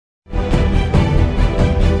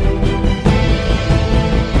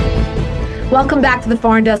Welcome back to the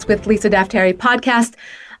Foreign Desk with Lisa Daftari podcast.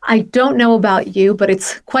 I don't know about you, but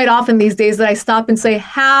it's quite often these days that I stop and say,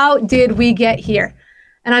 how did we get here?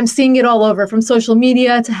 And I'm seeing it all over, from social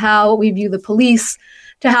media to how we view the police,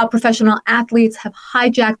 to how professional athletes have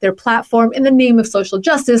hijacked their platform in the name of social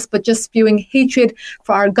justice, but just spewing hatred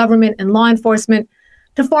for our government and law enforcement,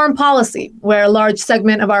 to foreign policy, where a large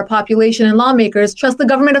segment of our population and lawmakers trust the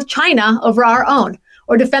government of China over our own,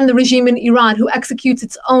 or defend the regime in Iran who executes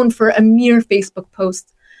its own for a mere Facebook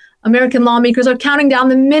post. American lawmakers are counting down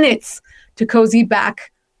the minutes to cozy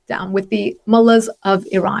back down with the mullahs of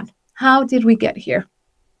Iran. How did we get here?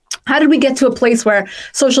 How did we get to a place where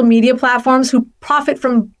social media platforms who profit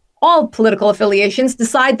from all political affiliations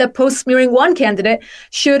decide that posts smearing one candidate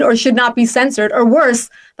should or should not be censored, or worse,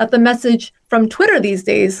 that the message from Twitter these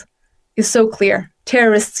days is so clear?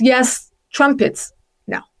 Terrorists, yes. Trumpets,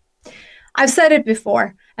 no. I've said it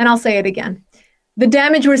before, and I'll say it again. The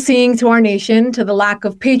damage we're seeing to our nation, to the lack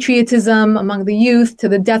of patriotism among the youth, to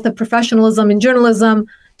the death of professionalism in journalism,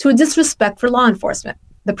 to a disrespect for law enforcement,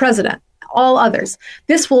 the president, all others.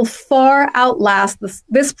 This will far outlast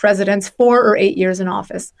this president's 4 or 8 years in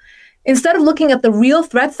office. Instead of looking at the real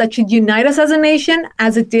threats that should unite us as a nation,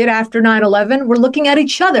 as it did after 9/11, we're looking at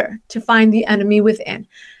each other to find the enemy within.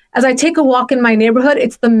 As I take a walk in my neighborhood,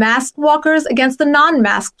 it's the masked walkers against the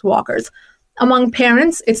non-masked walkers. Among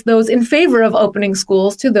parents, it's those in favor of opening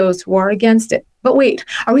schools to those who are against it. But wait,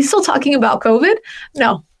 are we still talking about COVID?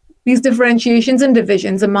 No. These differentiations and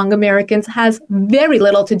divisions among Americans has very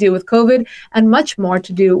little to do with COVID and much more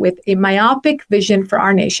to do with a myopic vision for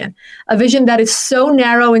our nation, a vision that is so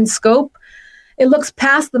narrow in scope, it looks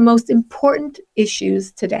past the most important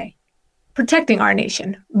issues today. Protecting our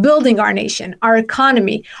nation, building our nation, our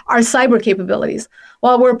economy, our cyber capabilities.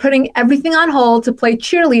 While we're putting everything on hold to play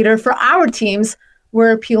cheerleader for our teams,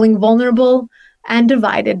 we're appealing vulnerable and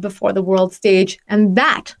divided before the world stage, and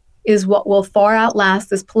that is what will far outlast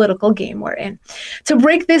this political game we're in. To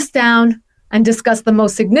break this down and discuss the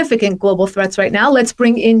most significant global threats right now, let's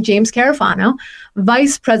bring in James Carafano,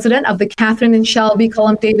 Vice President of the Catherine and Shelby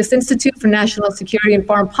Cullum Davis Institute for National Security and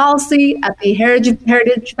Foreign Policy at the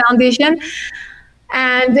Heritage Foundation,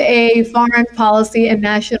 and a foreign policy and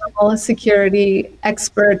national security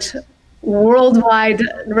expert, worldwide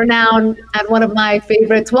renowned, and one of my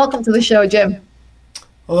favorites. Welcome to the show, Jim.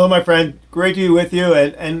 Hello, my friend. Great to be with you,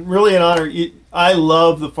 and really an honor. I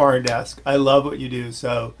love the Foreign Desk. I love what you do,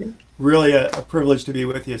 so really a privilege to be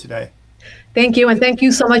with you today. Thank you, and thank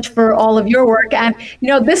you so much for all of your work. And,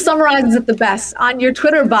 this summarizes it the best. On your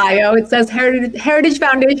Twitter bio, it says Heritage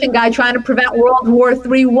Foundation guy trying to prevent World War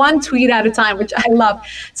III, one tweet at a time, which I love.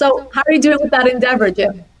 So how are you doing with that endeavor,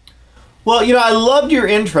 Jim? Well, I loved your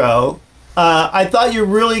intro. I thought you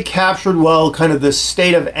really captured well kind of the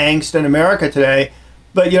state of angst in America today.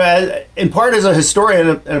 But, in part as a historian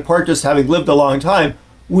and in part just having lived a long time,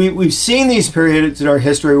 we've seen these periods in our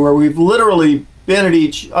history where we've literally been at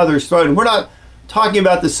each other's throat. And we're not talking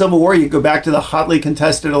about the Civil War. You go back to the hotly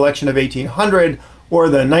contested election of 1800 or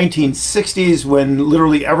the 1960s when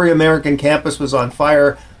literally every American campus was on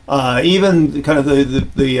fire. Even kind of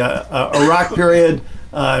the Iraq period,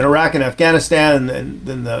 in Iraq and Afghanistan, and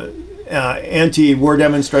then the anti-war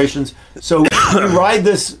demonstrations. So we ride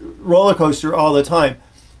this roller coaster all the time.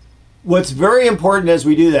 What's very important as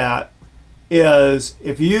we do that is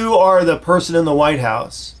if you are the person in the White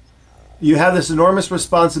House, you have this enormous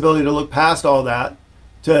responsibility to look past all that,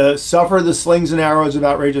 to suffer the slings and arrows of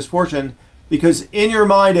outrageous fortune, because in your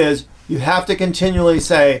mind is you have to continually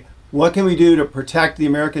say, what can we do to protect the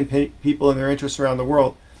American people and their interests around the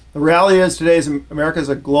world? The reality is today is America is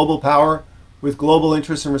a global power with global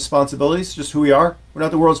interests and responsibilities, just who we are. We're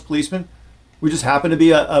not the world's policemen. We just happen to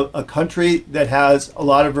be a country that has a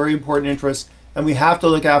lot of very important interests, and we have to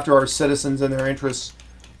look after our citizens and their interests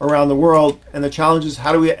around the world. And the challenge is,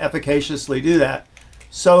 how do we efficaciously do that?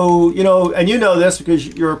 So, and this because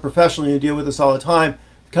you're a professional and you deal with this all the time,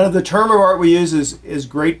 kind of the term of art we use is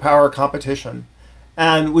great power competition.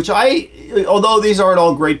 And although these aren't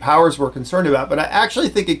all great powers we're concerned about, but I actually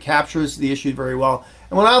think it captures the issue very well.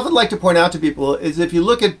 And what I often like to point out to people is if you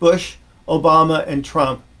look at Bush, Obama, and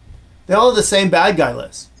Trump, they all have the same bad guy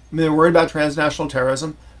list. I mean, they're worried about transnational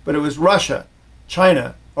terrorism, but it was Russia,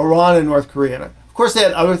 China, Iran, and North Korea. And of course, they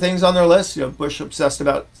had other things on their list. Bush obsessed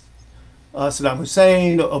about Saddam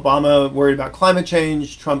Hussein, Obama worried about climate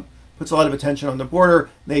change, Trump puts a lot of attention on the border.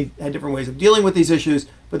 They had different ways of dealing with these issues.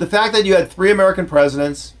 But the fact that you had 3 American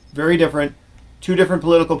presidents, very different, 2 different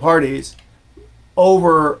political parties,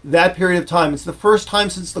 over that period of time, it's the first time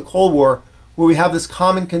since the Cold War where we have this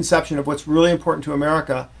common conception of what's really important to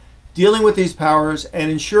America. dealing with these powers and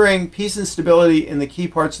ensuring peace and stability in the key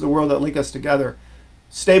parts of the world that link us together.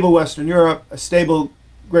 Stable Western Europe, a stable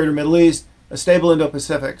Greater Middle East, a stable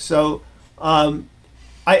Indo-Pacific. So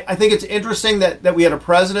I think it's interesting that we had a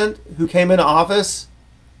president who came into office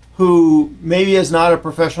who maybe is not a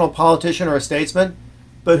professional politician or a statesman,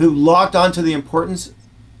 but who locked onto the importance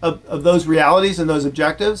of those realities and those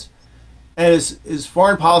objectives. And his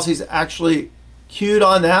foreign policy is actually cued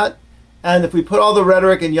on that. And if we put all the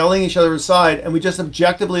rhetoric and yelling each other aside and we just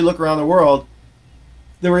objectively look around the world,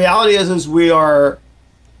 the reality is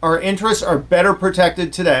our interests are better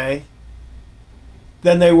protected today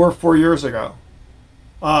than they were 4 years ago.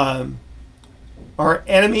 Our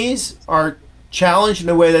enemies are challenged in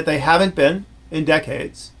a way that they haven't been in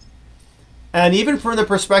decades. And even from the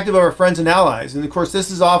perspective of our friends and allies, and of course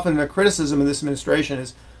this is often a criticism of this administration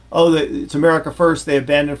is, it's America first, they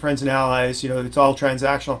abandon friends and allies, it's all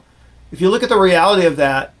transactional. If you look at the reality of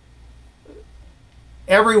that,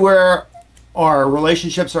 everywhere our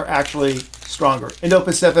relationships are actually stronger.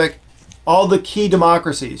 Indo-Pacific, all the key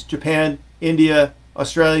democracies, Japan, India,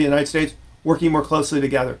 Australia, United States, working more closely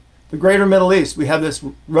together. The Greater Middle East, we have this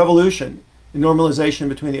revolution in normalization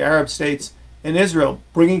between the Arab states and Israel,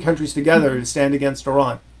 bringing countries together to stand against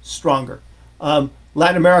Iran, stronger.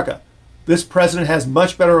 Latin America, this president has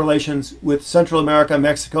much better relations with Central America,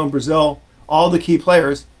 Mexico, and Brazil, all the key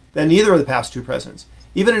players, than either of the past two presidents.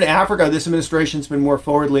 Even in Africa, this administration's been more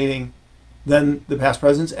forward-leaning than the past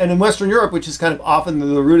presidents. And in Western Europe, which is kind of often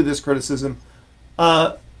the root of this criticism,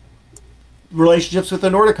 relationships with the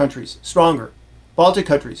Nordic countries, stronger. Baltic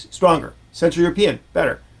countries, stronger. Central European,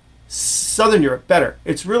 better. Southern Europe, better.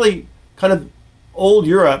 It's really kind of old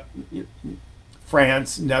Europe,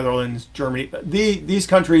 France, Netherlands, Germany, these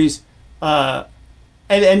countries,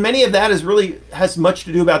 and many of that has much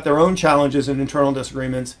to do about their own challenges and internal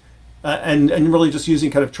disagreements, and really just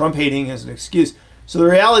using kind of Trump hating as an excuse. So the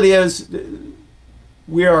reality is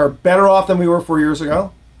we are better off than we were 4 years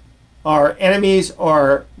ago. Our enemies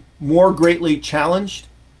are more greatly challenged,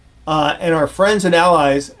 and our friends and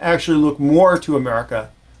allies actually look more to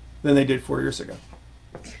America than they did 4 years ago.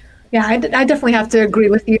 Yeah, I definitely have to agree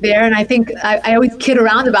with you there. And I think I always kid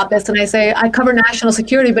around about this and I say I cover national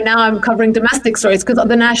security, but now I'm covering domestic stories because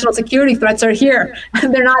the national security threats are here.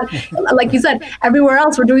 They're not, like you said, everywhere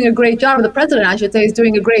else we're doing a great job, or the president, I should say, is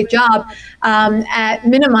doing a great job at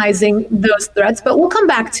minimizing those threats. But we'll come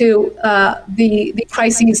back to the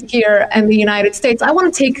crises here in the United States. I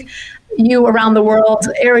want to take you around the world,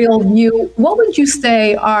 aerial view. What would you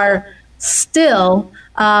say are still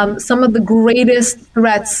some of the greatest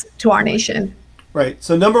threats to our nation? Right.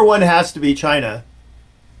 So number one has to be China.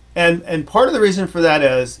 And part of the reason for that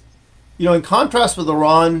is, in contrast with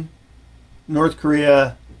Iran, North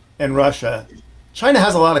Korea, and Russia, China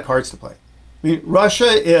has a lot of cards to play. I mean, Russia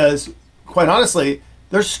is, quite honestly,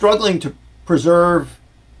 they're struggling to preserve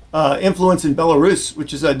influence in Belarus,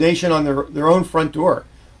 which is a nation on their own front door.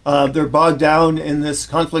 They're bogged down in this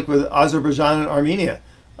conflict with Azerbaijan and Armenia.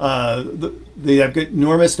 They have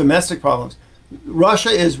enormous domestic problems. Russia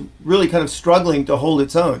is really kind of struggling to hold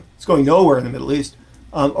its own. It's going nowhere in the Middle East.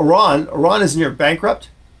 Iran is near bankrupt.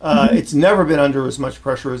 It's never been under as much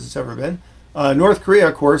pressure as it's ever been. North Korea,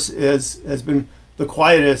 of course, has been the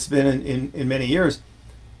quietest been in many years.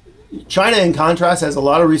 China, in contrast, has a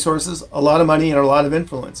lot of resources, a lot of money, and a lot of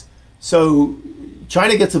influence. So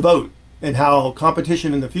China gets a vote in how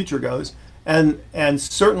competition in the future goes. And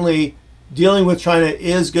certainly dealing with China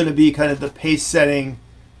is going to be kind of the pace-setting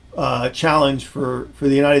challenge for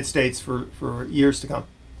the United States for years to come.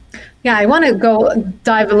 Yeah, I want to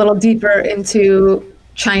dive a little deeper into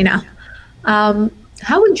China.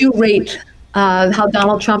 How would you rate how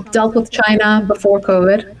Donald Trump dealt with China before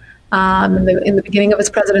COVID, in the beginning of his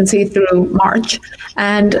presidency through March,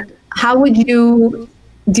 and how would you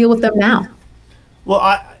deal with them now? Well,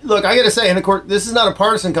 I got to say, and of course, this is not a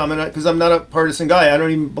partisan comment because I'm not a partisan guy. I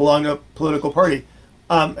don't even belong to a political party,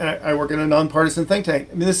 and I work in a nonpartisan think tank.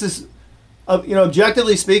 I mean, this is,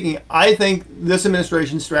 objectively speaking, I think this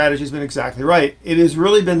administration's strategy has been exactly right. It has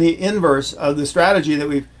really been the inverse of the strategy that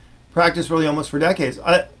we've practiced really almost for decades.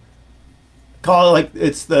 I call it like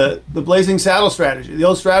it's the Blazing Saddle strategy. The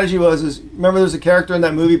old strategy remember there's a character in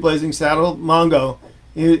that movie Blazing Saddle, Mongo,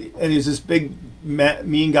 and he's this big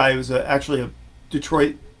mean guy who's actually a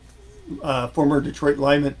former Detroit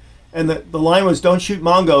lineman, and the line was, "Don't shoot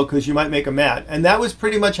Mongo because you might make him mad." And that was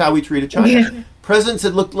pretty much how we treated China. Yeah. President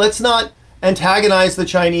said, "Look, let's not antagonize the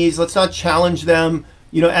Chinese. Let's not challenge them.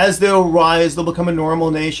 As they'll rise, they'll become a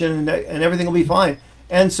normal nation, and everything will be fine."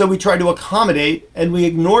 And so we tried to accommodate, and we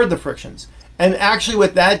ignored the frictions. And actually,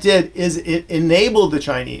 what that did is it enabled the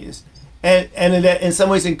Chinese and it, in some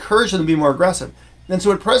ways encouraged them to be more aggressive. And so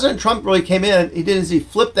when President Trump really came in, he did is he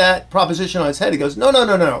flipped that proposition on its head. He goes, no, no,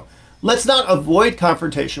 no, no. Let's not avoid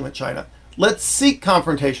confrontation with China. Let's seek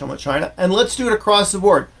confrontation with China, and let's do it across the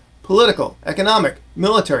board. Political, economic,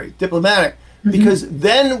 military, diplomatic, because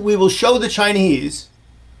then we will show the Chinese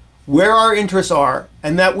where our interests are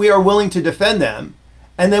and that we are willing to defend them,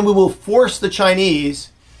 and then we will force the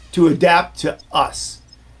Chinese to adapt to us.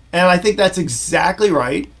 And I think that's exactly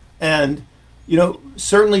right. And, you know,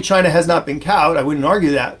 certainly China has not been cowed. I wouldn't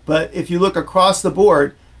argue that. But if you look across the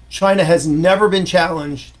board, China has never been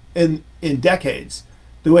challenged in decades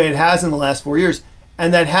the way it has in the last 4 years.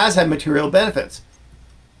 And that has had material benefits.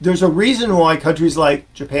 There's a reason why countries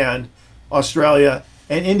like Japan, Australia,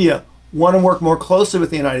 and India want to work more closely with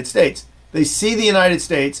the United States. They see the United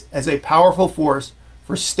States as a powerful force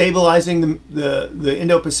for stabilizing the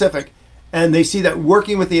Indo-Pacific, and they see that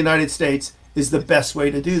working with the United States is the best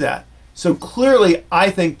way to do that. So clearly, I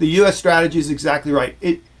think the U.S. strategy is exactly right.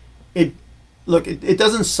 It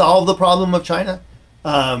doesn't solve the problem of China.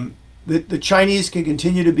 The Chinese can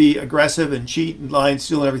continue to be aggressive and cheat and lie and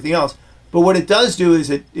steal and everything else. But what it does do is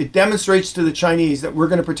it demonstrates to the Chinese that we're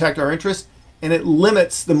going to protect our interests, and it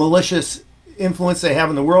limits the malicious influence they have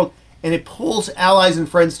in the world, and it pulls allies and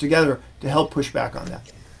friends together to help push back on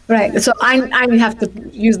that. Right. So I have to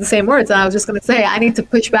use the same words. I was just going to say, I need to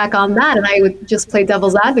push back on that. And I would just play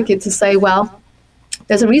devil's advocate to say, well,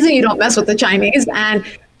 there's a reason you don't mess with the Chinese. And,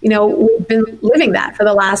 you know, we've been living that for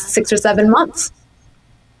the last 6 or 7 months.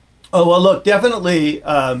 Oh, well, look, definitely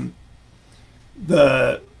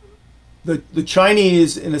the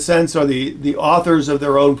Chinese, in a sense, are the authors of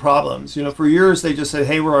their own problems. You know, for years they just said,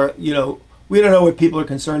 hey, we don't know what people are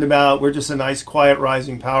concerned about. We're just a nice, quiet,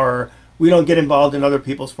 rising power. We don't get involved in other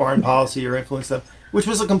people's foreign policy or influence them, which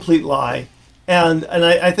was a complete lie. And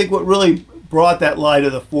I think what really brought that lie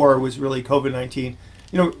to the fore was really COVID-19.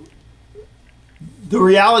 You know, the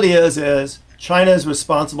reality is China is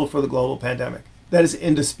responsible for the global pandemic. That is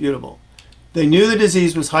indisputable. They knew the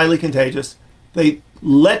disease was highly contagious. They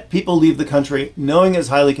let people leave the country knowing it's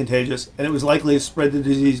highly contagious and it was likely to spread the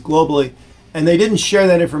disease globally, and they didn't share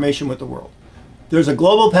that information with the world. There's a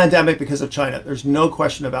global pandemic because of China. There's no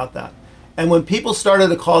question about that. And when people started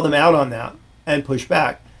to call them out on that and push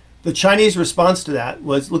back, the Chinese response to that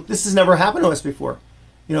was, look, this has never happened to us before.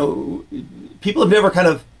 You know, people have never kind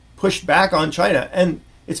of pushed back on China. And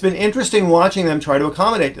it's been interesting watching them try to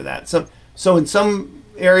accommodate to that. So in some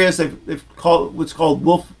areas, they've called what's called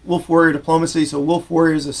wolf warrior diplomacy. So Wolf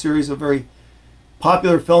Warrior is a series of very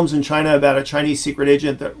popular films in China about a Chinese secret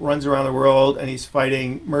agent that runs around the world and he's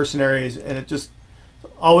fighting mercenaries. And it just,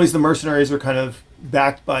 always the mercenaries are kind of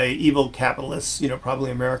backed by evil capitalists, you know,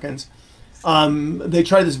 probably Americans. They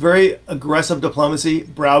try this very aggressive diplomacy,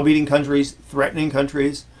 browbeating countries, threatening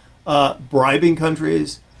countries, bribing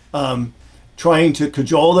countries, trying to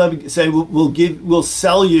cajole them, say we'll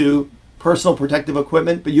sell you personal protective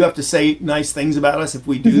equipment, but you have to say nice things about us if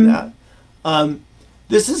we do that.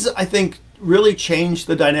 This is, I think, really changed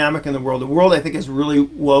the dynamic in the world. The world, I think, has really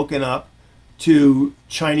woken up to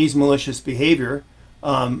Chinese malicious behavior.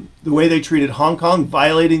 The way they treated Hong Kong,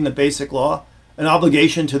 violating the basic law, an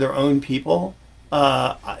obligation to their own people.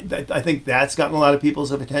 I think that's gotten a lot of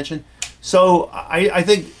people's attention. So I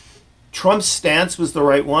think Trump's stance was the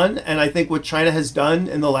right one. And I think what China has done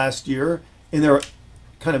in the last year in their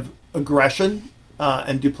kind of aggression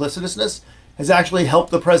and duplicitousness has actually helped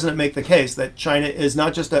the president make the case that China is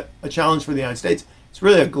not just a challenge for the United States, it's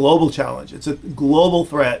really a global challenge. It's a global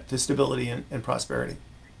threat to stability and prosperity.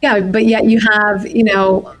 Yeah, but yet you have, you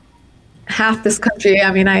know, half this country.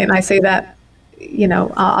 I mean, I say that, you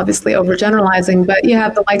know, obviously overgeneralizing, but you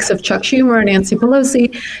have the likes of Chuck Schumer and Nancy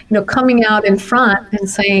Pelosi, you know, coming out in front and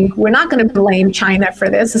saying, we're not going to blame China for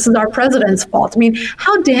this. This is our president's fault. I mean,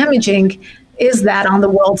 how damaging is that on the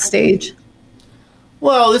world stage?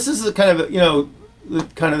 Well, this is the kind of, you know,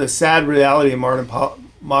 the sad reality of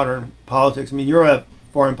modern politics. I mean, you're a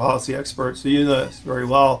foreign policy expert, so you know this very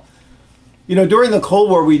well. You know, during the Cold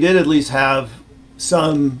War, we did at least have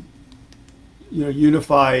some, you know,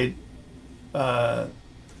 unified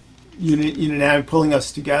unit pulling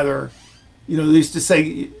us together. You know, they used to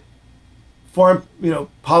say foreign, you know,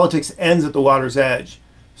 politics ends at the water's edge.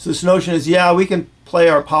 So this notion is, yeah, we can play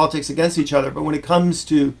our politics against each other, but when it comes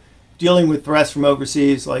to dealing with threats from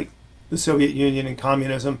overseas, like the Soviet Union and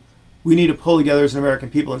communism, we need to pull together as an American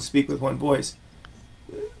people and speak with one voice.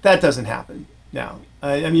 That doesn't happen now.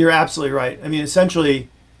 I mean, you're absolutely right. I mean, essentially,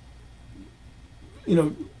 you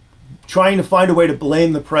know, trying to find a way to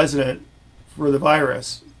blame the president for the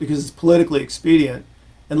virus because it's politically expedient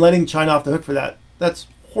and letting China off the hook for that, that's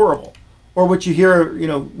horrible. Or what you hear, you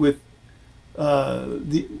know, with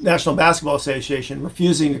the National Basketball Association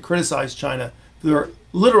refusing to criticize China for their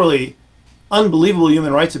literally unbelievable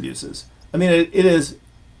human rights abuses. I mean, it is,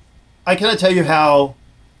 I cannot tell you how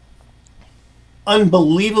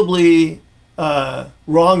unbelievably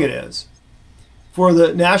wrong it is for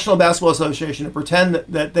the National Basketball Association to pretend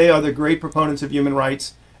that they are the great proponents of human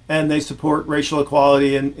rights and they support racial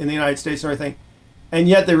equality in the United States and everything, and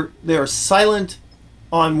yet they are silent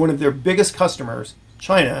on one of their biggest customers,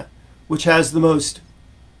 China, which has the most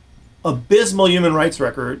abysmal human rights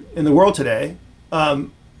record in the world today.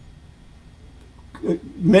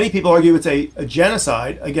 Many people argue it's a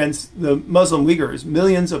genocide against the Muslim Uyghurs,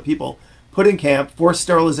 millions of people put in camp, forced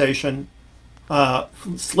sterilization,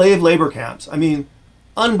 slave labor camps. I mean,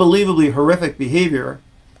 unbelievably horrific behavior,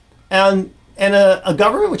 and a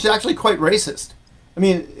government which is actually quite racist. I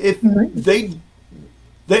mean, if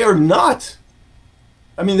they are not,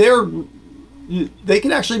 I mean, they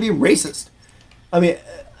can actually be racist. I mean,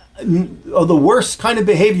 the worst kind of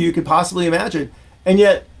behavior you could possibly imagine, and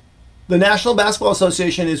yet the National Basketball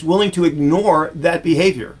Association is willing to ignore that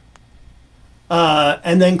behavior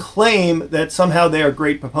and then claim that somehow they are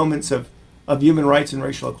great proponents of human rights and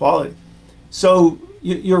racial equality. So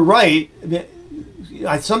you're right.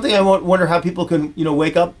 Something I wonder how people can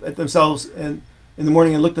wake up at themselves and in the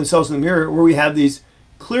morning and look themselves in the mirror, where we have these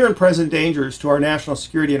clear and present dangers to our national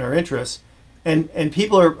security and our interests, and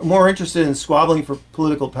people are more interested in squabbling for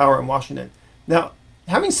political power in Washington. Now,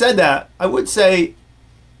 having said that, I would say,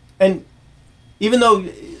 and even though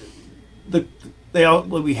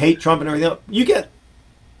we hate Trump and everything else, you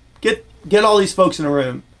get all these folks in a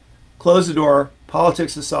room, close the door,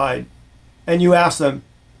 politics aside, and you ask them,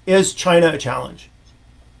 is China a challenge?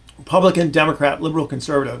 Republican, Democrat, liberal,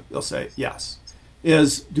 conservative, they'll say yes.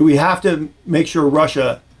 Do we have to make sure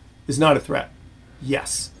Russia is not a threat?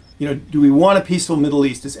 Yes. Do we want a peaceful Middle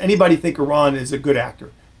East? Does anybody think Iran is a good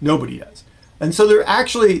actor? Nobody does. And so they're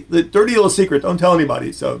actually, the dirty little secret, don't tell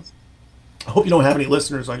anybody, so I hope you don't have any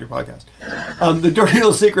listeners on your podcast. The dirty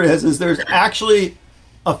little secret is there's actually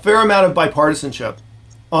a fair amount of bipartisanship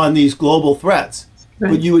on these global threats,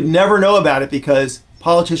 right? But you would never know about it because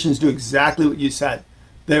politicians do exactly what you said.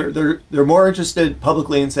 They're more interested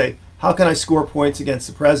publicly in say, how can I score points against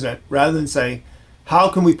the president, rather than say, how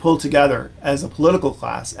can we pull together as a political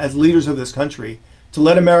class, as leaders of this country, to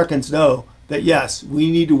let Americans know that yes, we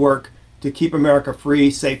need to work to keep America free,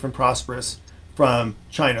 safe, and prosperous from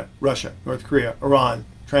China, Russia, North Korea, Iran,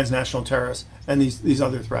 transnational terrorists, and these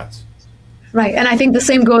other threats. Right, and I think the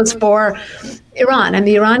same goes for Iran and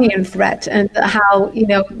the Iranian threat, and how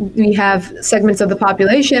we have segments of the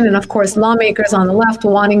population and of course lawmakers on the left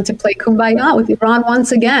wanting to play kumbaya with Iran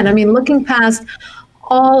once again. I mean, looking past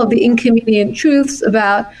all of the inconvenient truths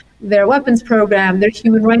about their weapons program, their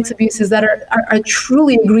human rights abuses that are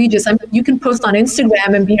truly egregious. I mean, you can post on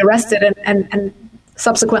Instagram and be arrested and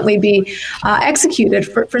subsequently be executed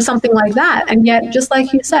for something like that. And yet, just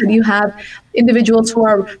like you said, you have individuals who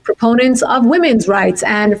are proponents of women's rights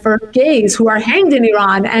and for gays who are hanged in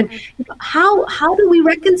Iran. And how do we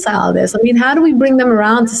reconcile this? I mean, how do we bring them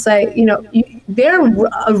around to say, they're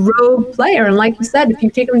a rogue player? And like you said, if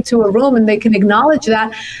you take them to a room and they can acknowledge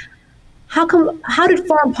that, how did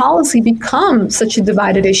foreign policy become such a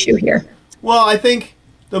divided issue here? Well, I think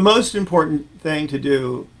the most important thing to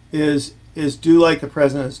do is do like the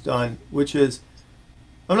president has done, which is,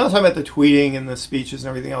 I'm not talking about the tweeting and the speeches and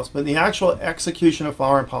everything else, but the actual execution of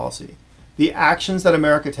foreign policy, the actions that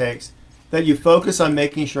America takes, that you focus on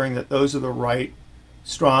making sure that those are the right,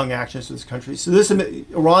 strong actions for this country. So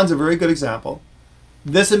Iran's a very good example.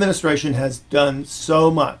 This administration has done so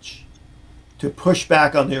much to push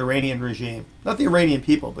back on the Iranian regime, not the Iranian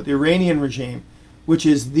people, but the Iranian regime, which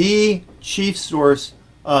is the chief source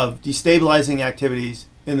of destabilizing activities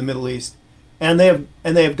in the Middle East. And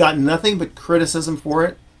they have gotten nothing but criticism for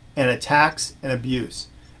it, and attacks and abuse.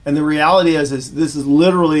 And the reality is this is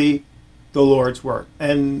literally the Lord's work.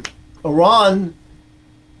 And Iran,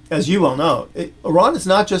 as you well know, Iran is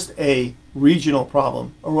not just a regional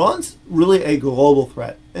problem. Iran's really a global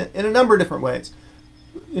threat in a number of different ways.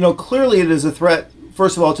 Clearly it is a threat,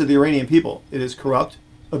 first of all, to the Iranian people. It is corrupt,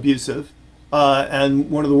 abusive,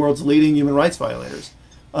 and one of the world's leading human rights violators.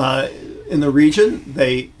 In the region,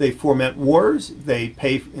 they foment wars, they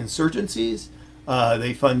pay insurgencies,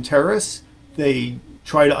 they fund terrorists, they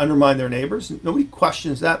try to undermine their neighbors. Nobody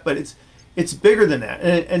questions that, but it's bigger than that,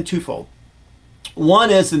 and twofold. One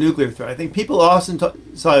is the nuclear threat. I think people often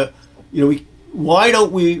say, why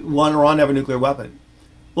don't we want Iran to have a nuclear weapon?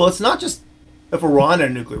 Well, it's not just if Iran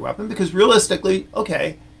had a nuclear weapon, because realistically,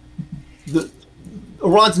 okay,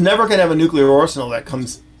 Iran's never going to have a nuclear arsenal that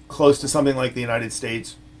comes close to something like the United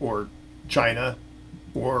States or China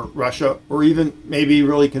or Russia, or even maybe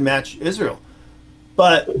really can match Israel.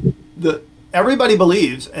 But everybody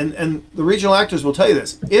believes, and the regional actors will tell you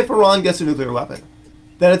this, if Iran gets a nuclear weapon,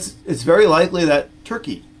 then it's very likely that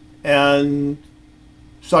Turkey and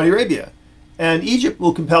Saudi Arabia and Egypt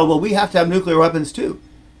will compel, well, we have to have nuclear weapons too.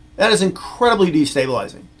 That is incredibly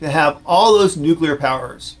destabilizing, to have all those nuclear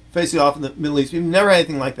powers facing off in the Middle East. We've never had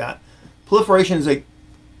anything like that. Proliferation is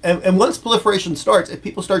and once proliferation starts, if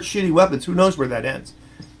people start shooting weapons, who knows where that ends?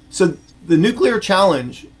 So the nuclear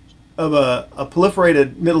challenge of a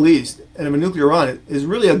proliferated Middle East and of a nuclear Iran is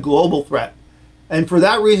really a global threat. And for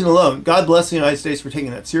that reason alone, God bless the United States for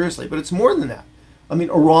taking that seriously. But it's more than that. I mean,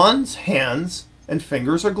 Iran's hands and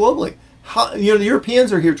fingers are globally. The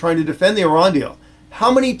Europeans are here trying to defend the Iran deal.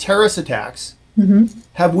 How many terrorist attacks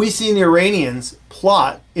have we seen the Iranians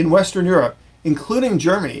plot in Western Europe, including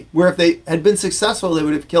Germany, where if they had been successful, they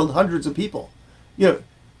would have killed hundreds of people?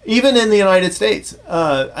 Even in the United States,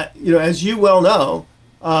 as you well know,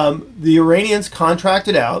 the Iranians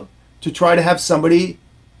contracted out to try to have somebody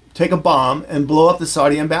take a bomb and blow up the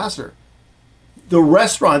Saudi ambassador. The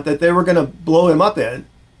restaurant that they were going to blow him up in,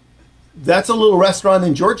 that's a little restaurant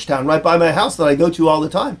in Georgetown right by my house that I go to all the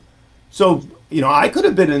time. So, I could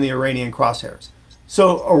have been in the Iranian crosshairs.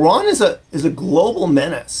 So Iran is a global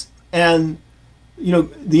menace. And,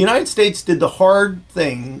 the United States did the hard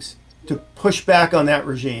things to push back on that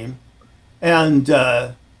regime. And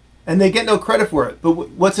they get no credit for it. But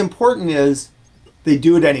what's important is they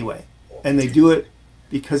do it anyway. And they do it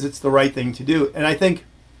because it's the right thing to do. And I think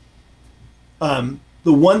the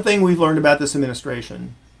one thing we've learned about this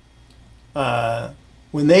administration,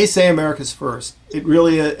 when they say America's first,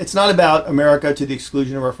 it's not about America to the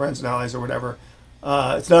exclusion of our friends and allies or whatever.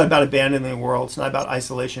 It's not about abandoning the world. It's not about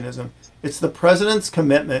isolationism. It's the president's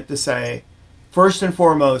commitment to say, first and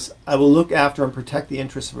foremost, I will look after and protect the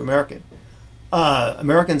interests of Americans.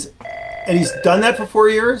 And he's done that for 4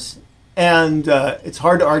 years, and it's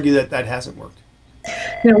hard to argue that hasn't worked.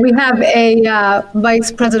 We have a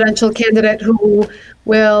vice presidential candidate who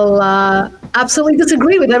will absolutely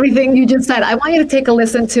disagree with everything you just said. I want you to take a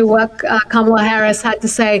listen to what Kamala Harris had to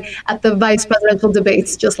say at the vice presidential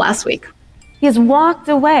debates just last week. He's walked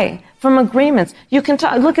away from agreements. You can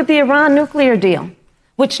look at the Iran nuclear deal,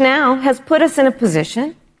 which now has put us in a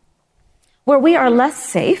position where we are less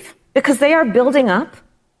safe because they are building up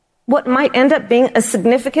what might end up being a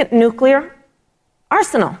significant nuclear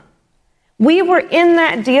arsenal. We were in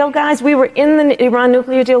that deal, guys. We were in the Iran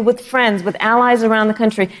nuclear deal with friends, with allies around the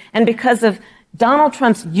country. And because of Donald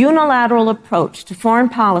Trump's unilateral approach to foreign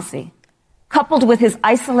policy, coupled with his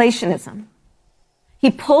isolationism, he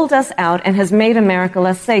pulled us out and has made America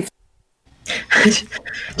less safe.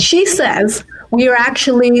 She says we are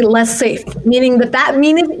actually less safe, meaning that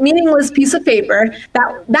meaningless piece of paper,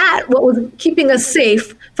 that what was keeping us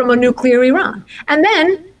safe from a nuclear Iran. And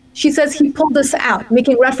then she says he pulled us out,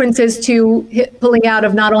 making references to pulling out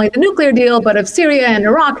of not only the nuclear deal, but of Syria and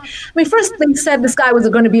Iraq. I mean, first they said this guy was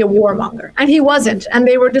going to be a warmonger, and he wasn't. And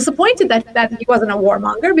they were disappointed that he wasn't a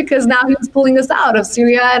warmonger because now he was pulling us out of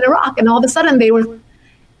Syria and Iraq. And all of a sudden they were,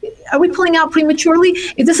 are we pulling out prematurely?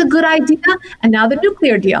 Is this a good idea? And now the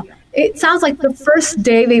nuclear deal. It sounds like the first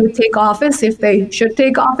day they would take office, if they should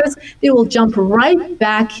take office, they will jump right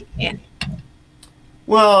back in.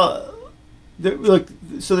 Well, look,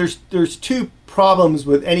 so there's two problems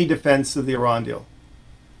with any defense of the Iran deal.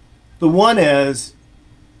 The one is,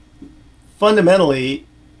 fundamentally,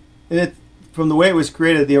 from the way it was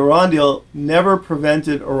created, the Iran deal never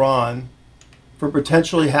prevented Iran from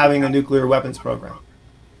potentially having a nuclear weapons program.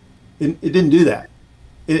 It didn't do that.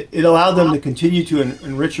 It allowed them to continue to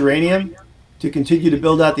enrich uranium, to continue to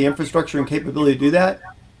build out the infrastructure and capability to do that.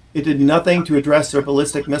 It did nothing to address their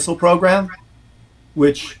ballistic missile program,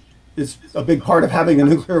 which is a big part of having a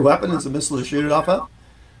nuclear weapon, is a missile to shoot it off of.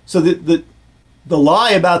 So the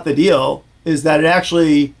lie about the deal is that it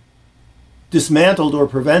actually dismantled or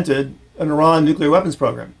prevented an Iran nuclear weapons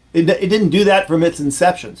program. It didn't do that from its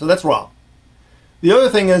inception, so that's wrong. The other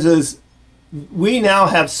thing is we now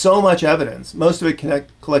have so much evidence, most of it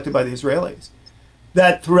collected by the Israelis,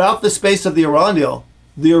 that throughout the space of the Iran deal,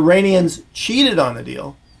 the Iranians cheated on the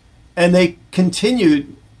deal, and they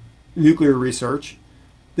continued nuclear research.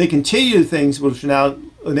 They continue things which now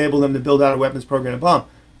enable them to build out a weapons program and bomb.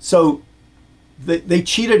 So they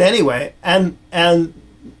cheated anyway. And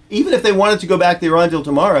even if they wanted to go back to the Iran deal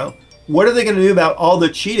tomorrow, what are they going to do about all the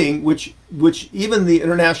cheating, which even the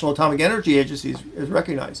International Atomic Energy Agency has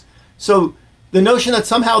recognized? So the notion that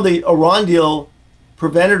somehow the Iran deal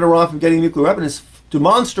prevented Iran from getting a nuclear weapon is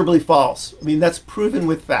demonstrably false. I mean, that's proven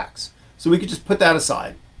with facts. So we could just put that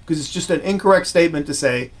aside, because it's just an incorrect statement to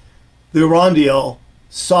say the Iran deal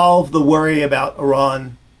solve the worry about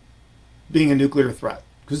Iran being a nuclear threat,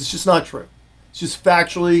 because it's just not true. It's just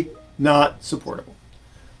factually not supportable.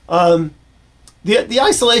 The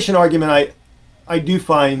isolation argument I do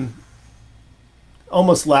find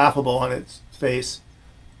almost laughable on its face,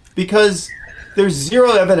 because there's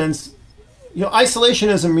zero evidence.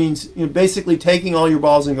 Isolationism means basically taking all your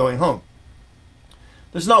balls and going home.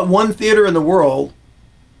 There's not one theater in the world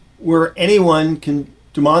where anyone can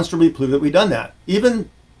demonstrably prove that we've done that. Even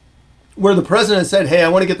where the president said, hey, I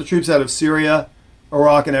want to get the troops out of Syria,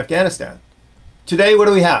 Iraq, and Afghanistan. Today, what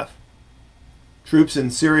do we have? Troops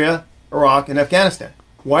in Syria, Iraq, and Afghanistan.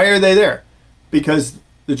 Why are they there? Because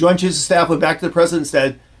the Joint Chiefs of Staff went back to the president and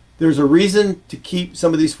said, there's a reason to keep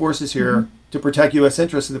some of these forces here to protect U.S.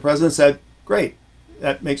 interests. And the president said, great,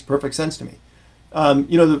 that makes perfect sense to me.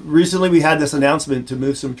 Recently we had this announcement to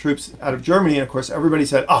move some troops out of Germany, and of course everybody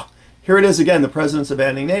said, here it is again, the president's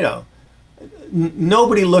abandoning NATO.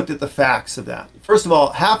 Nobody looked at the facts of that. First of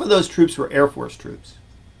all, half of those troops were Air Force troops.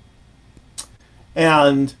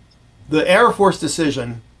 And the Air Force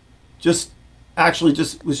decision was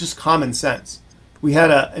just common sense. We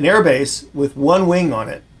had an air base with one wing on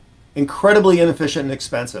it, incredibly inefficient and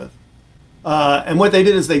expensive. And what they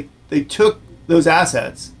did is they took those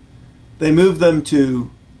assets, they moved them to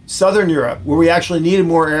Southern Europe, where we actually needed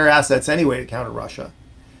more air assets anyway to counter Russia.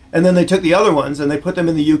 And then they took the other ones and they put them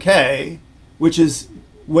in the UK, which is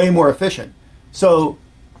way more efficient. So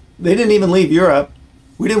they didn't even leave Europe.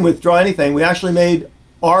 We didn't withdraw anything. We actually made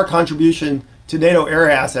our contribution to NATO air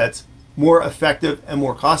assets more effective and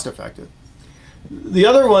more cost effective. The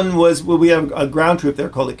other one was, we have a ground troop there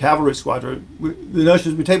called the Cavalry Squadron. The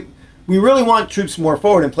notion is we really want troops more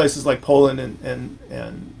forward in places like Poland and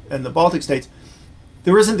the Baltic states.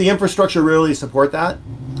 There isn't the infrastructure really to support that.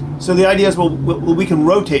 So the idea is, we can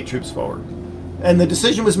rotate troops forward. And the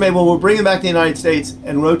decision was made, we'll bring them back to the United States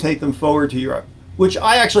and rotate them forward to Europe, which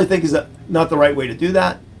I actually think is not the right way to do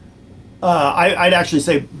that. I'd actually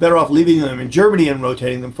say better off leaving them in Germany and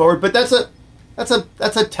rotating them forward. But that's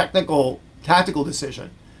a tactical decision.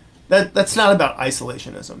 That's not about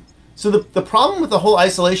isolationism. So the problem with the whole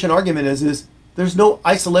isolation argument is there's no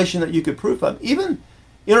isolation that you could prove of. Even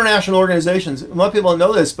international organizations, a lot of people don't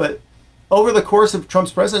know this, but over the course of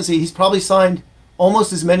Trump's presidency, he's probably signed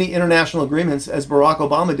almost as many international agreements as Barack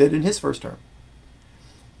Obama did in his first term.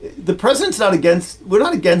 The president's we're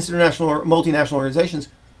not against international or multinational organizations.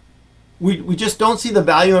 We just don't see the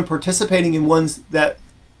value in participating in ones that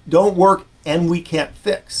don't work and we can't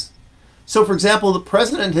fix. So, for example, the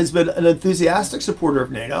president has been an enthusiastic supporter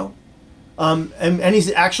of NATO, and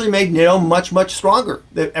he's actually made NATO much, much stronger.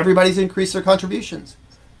 Everybody's increased their contributions.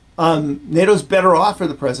 NATO's better off for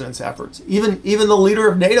the president's efforts. Even the leader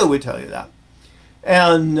of NATO would tell you that.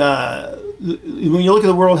 And when you look at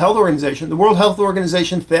the World Health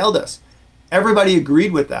Organization failed us. Everybody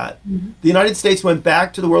agreed with that. Mm-hmm. The United States went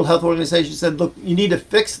back to the World Health Organization and said, look, you need to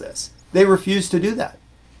fix this. They refused to do that.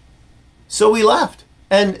 So we left.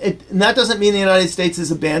 And that doesn't mean the United States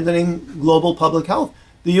is abandoning global public health.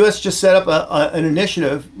 The U.S. just set up an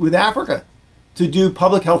initiative with Africa to do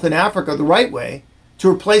public health in Africa the right way,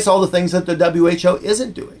 to replace all the things that the WHO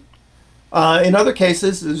isn't doing. In other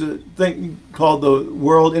cases, there's a thing called the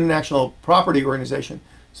World International Property Organization.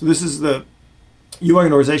 So this is the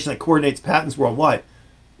UN organization that coordinates patents worldwide.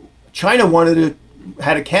 China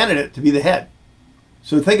had a candidate to be the head.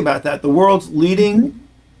 So think about that. The world's leading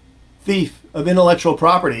thief of intellectual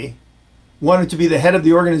property wanted to be the head of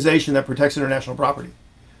the organization that protects international property.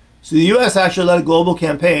 So the U.S. actually led a global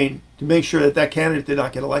campaign to make sure that candidate did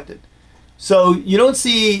not get elected. So you don't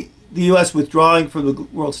see the U.S. withdrawing from the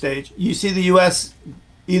world stage. You see the U.S.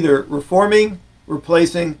 either reforming,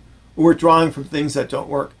 replacing, or withdrawing from things that don't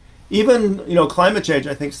work. Even, climate change,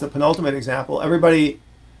 I think, is the penultimate example. Everybody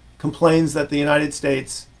complains that the United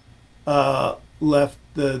States left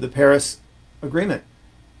the Paris Agreement.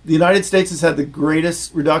 The United States has had the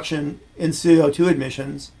greatest reduction in CO2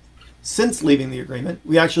 emissions since leaving the agreement.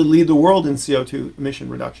 We actually lead the world in CO2 emission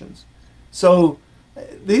reductions. So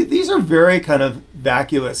these are very kind of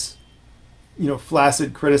vacuous,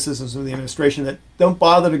 flaccid criticisms of the administration that don't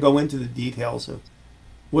bother to go into the details of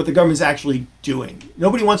what the government's actually doing.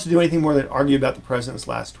 Nobody wants to do anything more than argue about the president's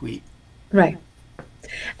last tweet. Right.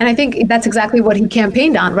 And I think that's exactly what he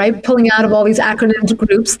campaigned on, right? Pulling out of all these acronymed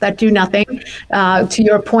groups that do nothing. To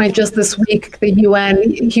your point, just this week, the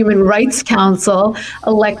UN Human Rights Council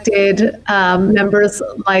elected members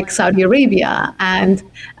like Saudi Arabia and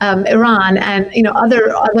Iran and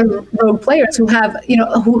other rogue players who have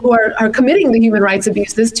who are committing the human rights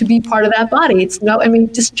abuses to be part of that body.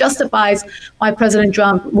 Just justifies why President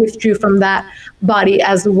Trump withdrew from that body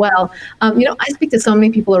as well. I speak to so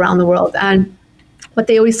many people around the world, and what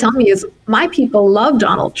they always tell me is my people love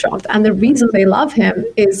Donald Trump, and the reason they love him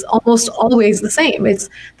is almost always the same. It's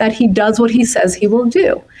that he does what he says he will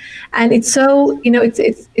do. And it's so,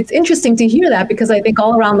 it's interesting to hear that, because I think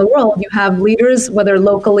all around the world you have leaders, whether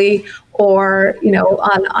locally or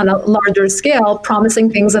on a larger scale, promising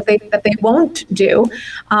things that they won't do.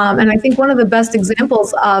 And I think one of the best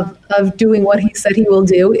examples of doing what he said he will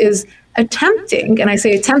do is attempting, and I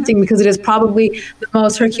say attempting because it is probably the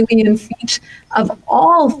most Herculean feat of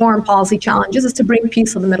all foreign policy challenges, is to bring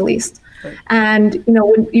peace in the Middle East. Right. And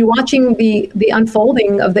when you're watching the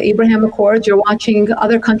unfolding of the Abraham Accords, you're watching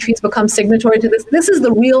other countries become signatory to this. This is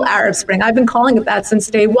the real Arab Spring. I've been calling it that since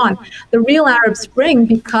day one. The real Arab Spring,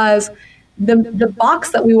 because the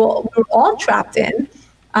box that we were all trapped in,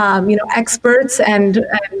 experts and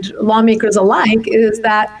lawmakers alike, is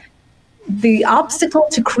that the obstacle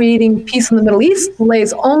to creating peace in the Middle East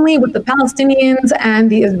lays only with the Palestinians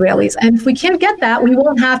and the Israelis. And if we can't get that, we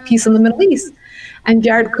won't have peace in the Middle East. And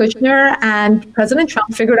Jared Kushner and President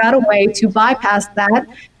Trump figured out a way to bypass that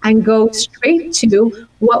and go straight to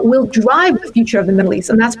what will drive the future of the Middle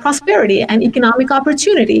East, and that's prosperity and economic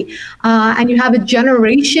opportunity. And you have a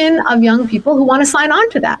generation of young people who want to sign on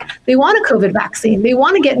to that. They want a COVID vaccine. They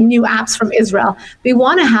want to get new apps from Israel. They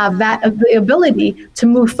want to have the ability to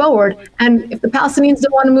move forward. And if the Palestinians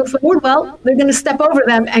don't want to move forward, well, they're going to step over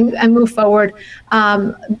them and move forward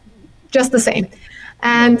just the same.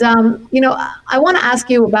 And, I want to ask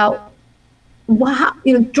you about,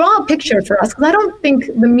 draw a picture for us, because I don't think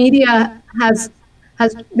the media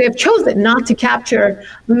they've chosen not to capture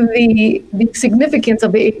the significance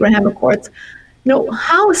of the Abraham Accords.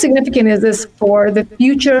 How significant is this for the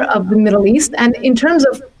future of the Middle East? And in terms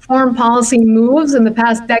of foreign policy moves in the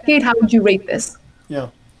past decade, how would you rate this? Yeah.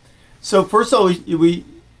 So first of all,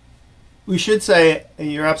 we should say,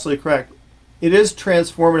 and you're absolutely correct, it is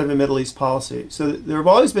transformative in Middle East policy. So there have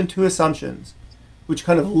always been two assumptions which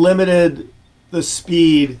kind of limited the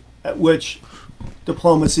speed at which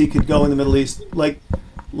diplomacy could go in the Middle East. Like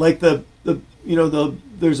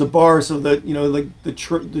there's a bar, so that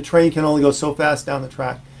the train can only go so fast down the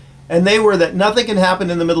track. And they were that nothing can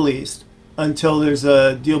happen in the Middle East until there's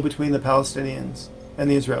a deal between the Palestinians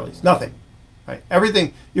and the Israelis. Nothing. Right?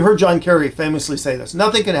 Everything. You heard John Kerry famously say this.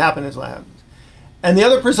 Nothing can happen until it happens. And the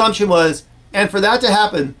other presumption was, and for that to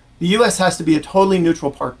happen, the U.S. has to be a totally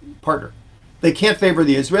neutral partner. They can't favor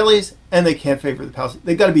the Israelis, and they can't favor the Palestinians.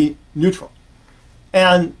 They've got to be neutral.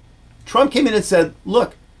 And Trump came in and said,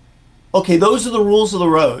 look, okay, those are the rules of the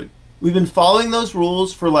road. We've been following those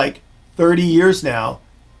rules for like 30 years now,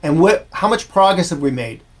 and how much progress have we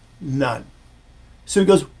made? None. So he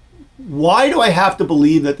goes, why do I have to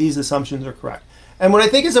believe that these assumptions are correct? And what I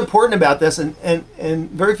think is important about this, and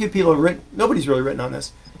very few people have written, nobody's really written on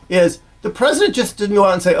this, is the president just didn't go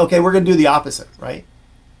out and say, okay, we're going to do the opposite, right?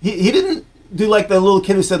 He didn't do like the little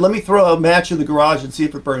kid who said, let me throw a match in the garage and see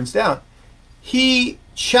if it burns down. He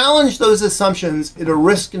challenged those assumptions in a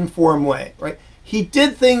risk-informed way, right? He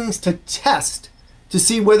did things to test to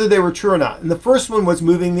see whether they were true or not. And the first one was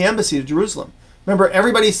moving the embassy to Jerusalem. Remember,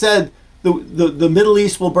 everybody said the Middle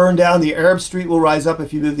East will burn down, the Arab street will rise up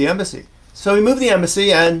if you move the embassy. So he moved the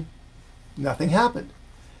embassy and nothing happened.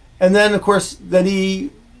 And then, of course,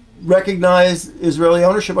 he recognized Israeli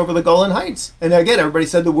ownership over the Golan Heights. And again, everybody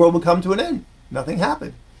said the world would come to an end. Nothing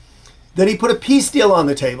happened. Then he put a peace deal on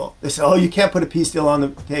the table. They said, oh, you can't put a peace deal on the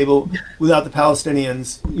table without the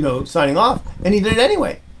Palestinians, signing off. And he did it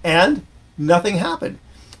anyway. And nothing happened.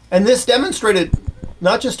 And this demonstrated,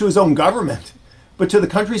 not just to his own government, but to the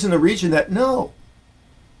countries in the region, that no,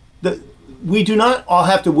 we do not all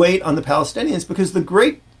have to wait on the Palestinians, because the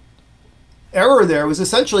great error there was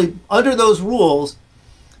essentially, under those rules,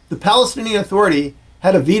 the Palestinian Authority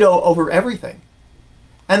had a veto over everything.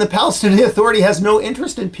 And the Palestinian Authority has no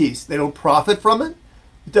interest in peace. They don't profit from it.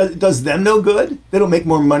 It does them no good. They don't make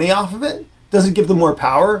more money off of it. Doesn't give them more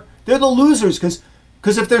power. They're the losers,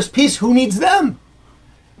 because if there's peace, who needs them?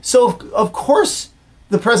 So, of course,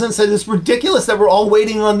 the president said it's ridiculous that we're all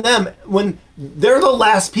waiting on them when they're the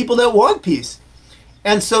last people that want peace.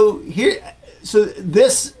 And so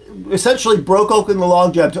this essentially broke open the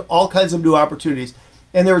logjam to all kinds of new opportunities.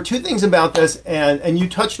 And there were two things about this, and you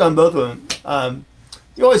touched on both of them.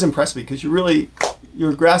 you always impress me because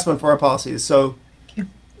your grasp on foreign policy is so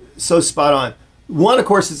spot on. One, of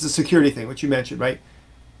course, is the security thing, which you mentioned, right?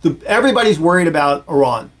 Everybody's worried about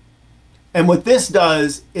Iran. And what this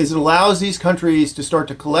does is it allows these countries to start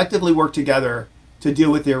to collectively work together to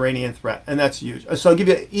deal with the Iranian threat. And that's huge. So I'll give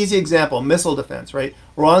you an easy example, missile defense, right?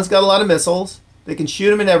 Iran's got a lot of missiles. They can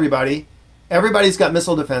shoot them at everybody. Everybody's got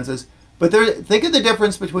missile defenses. But think of the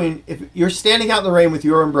difference between if you're standing out in the rain with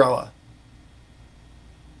your umbrella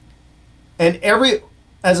and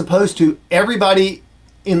as opposed to everybody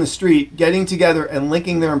in the street getting together and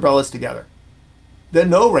linking their umbrellas together. Then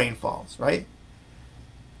no rain falls, right?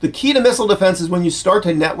 The key to missile defense is when you start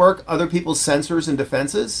to network other people's sensors and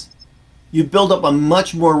defenses, you build up a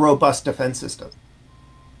much more robust defense system.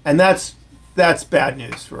 And that's bad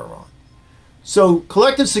news for Iran. So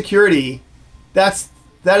collective security, that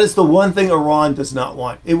is the one thing Iran does not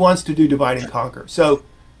want. It wants to do divide and conquer. So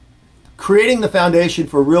creating the foundation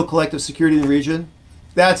for real collective security in the region,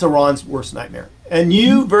 that's Iran's worst nightmare. And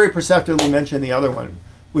you very perceptively mentioned the other one,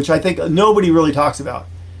 which I think nobody really talks about.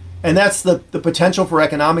 And that's the potential for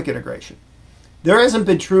economic integration. There hasn't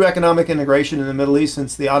been true economic integration in the Middle East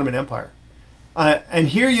since the Ottoman Empire. And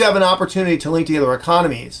here you have an opportunity to link together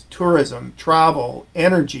economies, tourism, travel,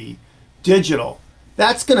 energy, digital.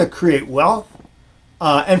 That's going to create wealth.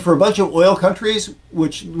 And for a bunch of oil countries,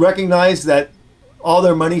 which recognize that all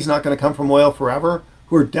their money's not going to come from oil forever,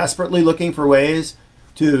 who are desperately looking for ways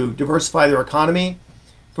to diversify their economy,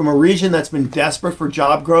 from a region that's been desperate for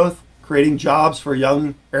job growth, creating jobs for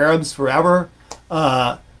young Arabs forever,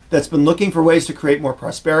 that's been looking for ways to create more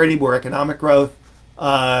prosperity, more economic growth,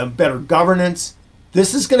 better governance.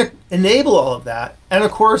 This is going to enable all of that. And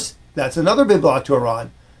of course, that's another big block to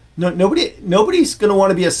Iran. Nobody's going to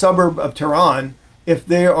want to be a suburb of Tehran if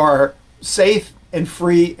they are safe and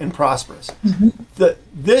free and prosperous.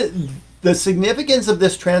 Mm-hmm. The significance of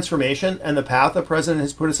this transformation and the path the president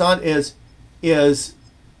has put us on is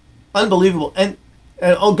unbelievable. And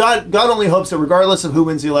God only hopes that regardless of who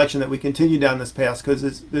wins the election, that we continue down this path, because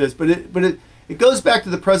it is. But it goes back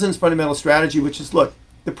to the president's fundamental strategy, which is, look,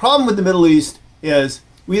 the problem with the Middle East is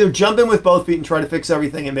we either jump in with both feet and try to fix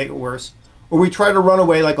everything and make it worse, or we try to run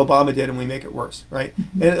away like Obama did and we make it worse, right?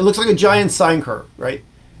 Mm-hmm. And it looks like a giant sine curve, right?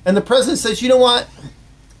 And the president says, you know what?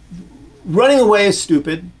 Running away is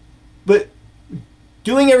stupid, but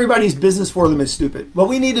doing everybody's business for them is stupid. What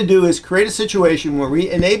we need to do is create a situation where we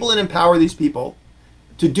enable and empower these people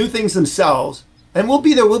to do things themselves, and we'll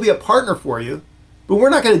be a partner for you, but we're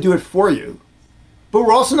not going to do it for you. But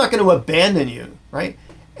we're also not going to abandon you, right?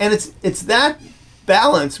 And it's that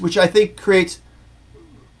balance which I think creates,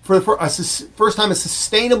 for the first time, a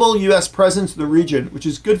sustainable U.S. presence in the region, which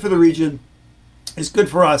is good for the region, is good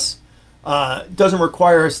for us. Doesn't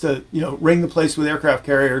require us to ring the place with aircraft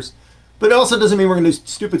carriers, but it also doesn't mean we're going to do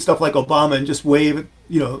stupid stuff like Obama and just wave it,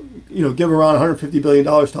 give Iran $150 billion,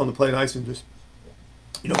 tell them to play nice, and just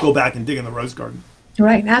go back and dig in the rose garden.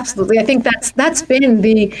 Right, absolutely. I think that's been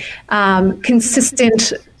the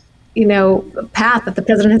consistent, path that the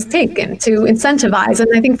president has taken to incentivize. And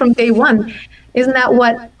I think from day one, isn't that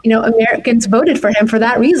what Americans voted for him for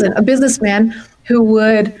that reason? A businessman who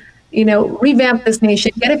would revamp this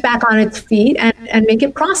nation, get it back on its feet, and make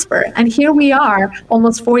it prosper. And here we are,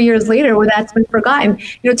 almost 4 years later, where that's been forgotten.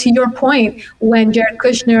 To your point, when Jared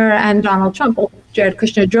Kushner and Donald Trump, Jared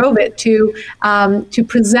Kushner drove it to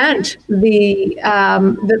present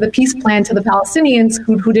the peace plan to the Palestinians,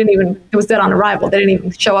 who didn't even, it was dead on arrival. They didn't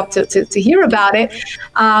even show up to hear about it.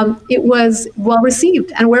 It was well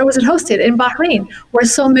received. And where was it hosted? In Bahrain, where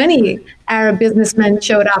so many Arab businessmen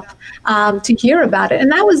showed up to hear about it.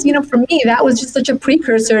 And that was, for me, that was just such a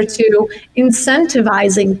precursor to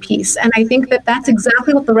incentivizing peace. And I think that that's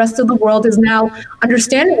exactly what the rest of the world is now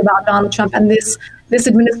understanding about Donald Trump and this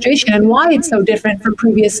administration, and why it's so different from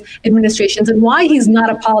previous administrations, and why he's not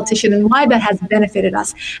a politician, and why that has benefited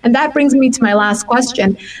us. And that brings me to my last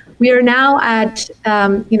question. We are now at,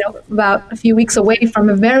 about a few weeks away from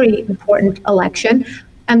a very important election,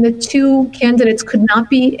 and the two candidates could not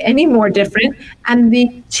be any more different. And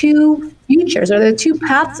the two futures, or the two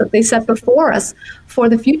paths that they set before us for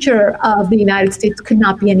the future of the United States, could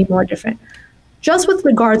not be any more different. Just with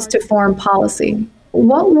regards to foreign policy,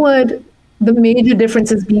 what would the major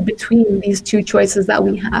differences be between these two choices that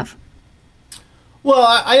we have?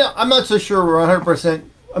 Well, I'm not so sure we're 100%.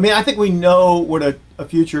 I mean, I think we know what a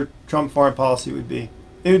future Trump foreign policy would be.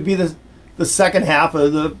 It would be the second half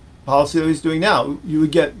of the policy that he's doing now. You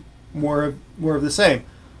would get more of the same.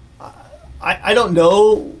 I don't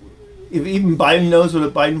know if even Biden knows what a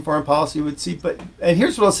Biden foreign policy would see. And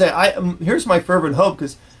here's what I'll say. Here's my fervent hope,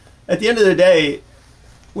 because at the end of the day,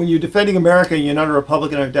 when you're defending America, you're not a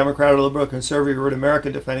Republican or a Democrat or a liberal or conservative, you're an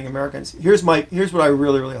American defending Americans. Here's what I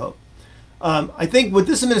really, really hope. I think what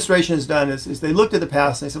this administration has done is they looked at the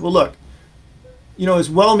past and they said, well, look, as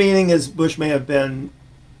well-meaning as Bush may have been,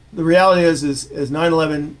 the reality is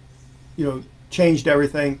 9/11, changed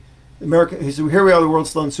everything. America, he said, here we are, the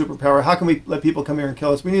world's lone superpower. How can we let people come here and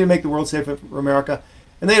kill us? We need to make the world safer for America.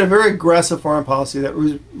 And they had a very aggressive foreign policy that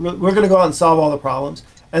was, we're going to go out and solve all the problems.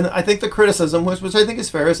 And I think the criticism, which I think is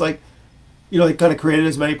fair, is like, they kind of created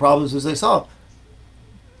as many problems as they solved.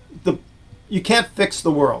 You can't fix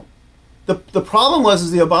the world. The problem was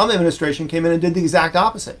the Obama administration came in and did the exact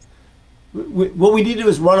opposite. What we need to do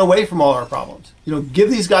is run away from all our problems. Give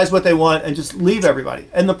these guys what they want and just leave everybody.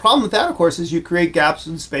 And the problem with that, of course, is you create gaps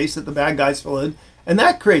in space that the bad guys fill in, and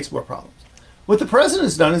that creates more problems. What the president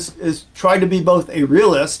has done is tried to be both a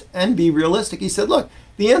realist and be realistic. He said, look,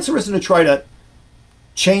 the answer isn't to try to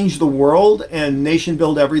change the world and nation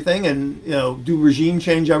build everything and do regime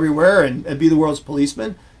change everywhere and be the world's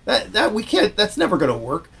policeman. That we can't. That's never going to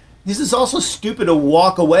work. This is also stupid to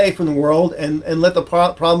walk away from the world and let the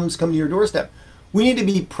problems come to your doorstep. We need to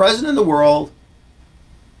be present in the world,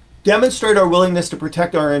 demonstrate our willingness to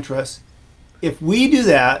protect our interests. If we do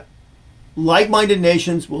that, like-minded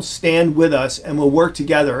nations will stand with us and will work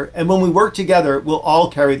together. And when we work together, we'll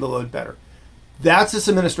all carry the load better. That's this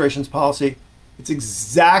administration's policy. It's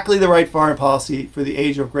exactly the right foreign policy for the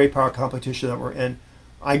age of great power competition that we're in.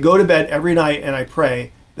 I go to bed every night and I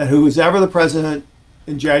pray that who's ever the president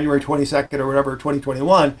in January 22nd or whatever,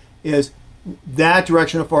 2021, is that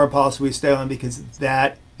direction of foreign policy we stay on, because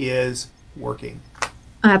that is working.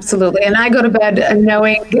 Absolutely. And I go to bed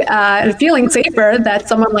knowing, feeling safer that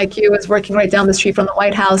someone like you is working right down the street from the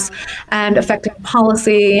White House and affecting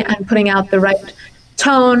policy and putting out the right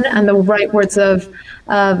tone and the right words of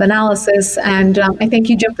analysis. And I thank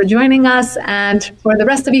you, Jim, for joining us. And for the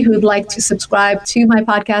rest of you who'd like to subscribe to my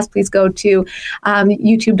podcast, please go to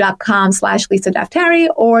youtube.com/Lisa Daftari,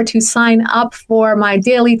 or to sign up for my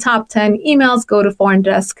daily top 10 emails, go to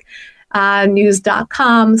foreigndesk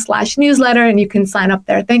news.com/newsletter, and you can sign up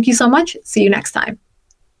there. Thank you so much. See you next time.